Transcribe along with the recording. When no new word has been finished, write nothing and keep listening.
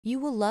You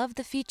will love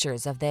the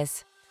features of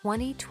this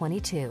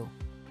 2022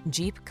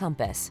 Jeep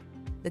Compass.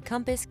 The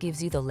Compass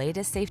gives you the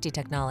latest safety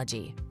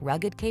technology,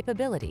 rugged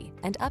capability,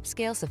 and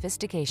upscale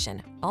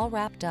sophistication, all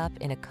wrapped up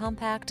in a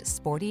compact,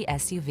 sporty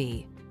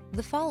SUV.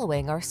 The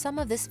following are some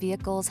of this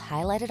vehicle's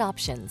highlighted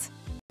options: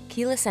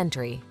 keyless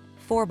entry,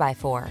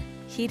 4x4,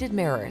 heated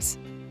mirrors,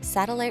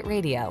 satellite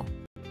radio,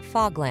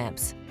 fog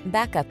lamps,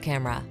 backup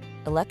camera,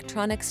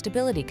 electronic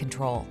stability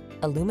control,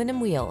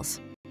 aluminum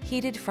wheels,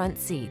 heated front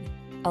seat,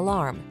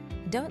 alarm.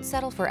 Don't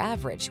settle for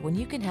average when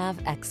you can have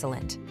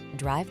excellent.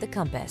 Drive the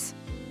Compass.